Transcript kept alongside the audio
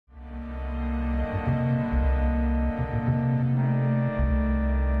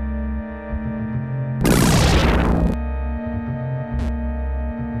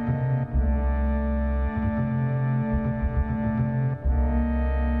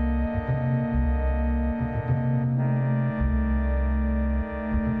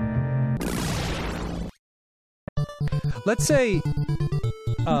let's say, you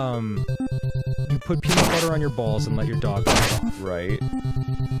put peanut butter on your balls and let your dog walk off. Right.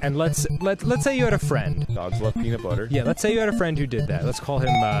 And let's say you had a friend. Dogs love peanut butter. Yeah, let's say you had a friend who did that. Let's call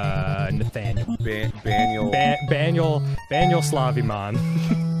him, Nathaniel. Baniel. Baniel Slaviman.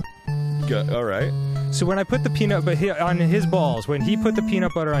 Alright. So when I put the peanut butter on his balls, when he put the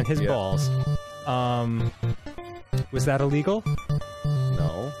peanut butter on his balls, was that illegal?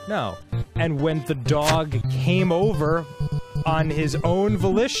 No. No. And when the dog came over on his own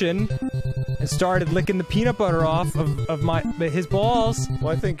volition and started licking the peanut butter off of his balls. Well,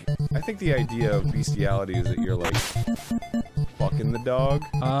 I think the idea of bestiality is that you're like fucking the dog.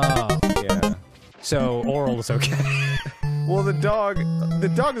 Oh. Yeah. So oral is okay. Well, the dog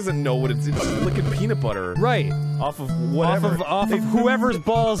doesn't know what it's licking peanut butter. Right. Off of whatever. Off of whoever's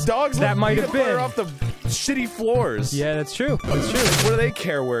balls dogs that might have been. Off the shitty floors. Yeah, that's true. That's true. What do they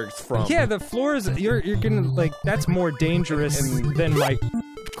care where it's from? Yeah, the floors, you're gonna, like, that's more dangerous than my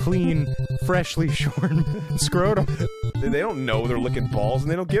clean, freshly shorn scrotum. They don't know they're licking balls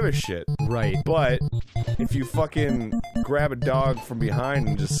and they don't give a shit. Right. But if you fucking grab a dog from behind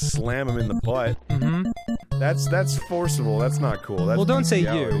and just slam him in the butt, that's forcible. That's not cool. That's well, don't say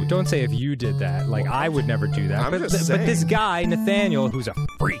bestiality. you. Don't say if you did that. Like, I would never do that. I'm But just saying. this guy, Nathaniel, who's a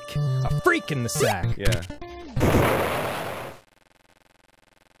freak in the sack. Yeah.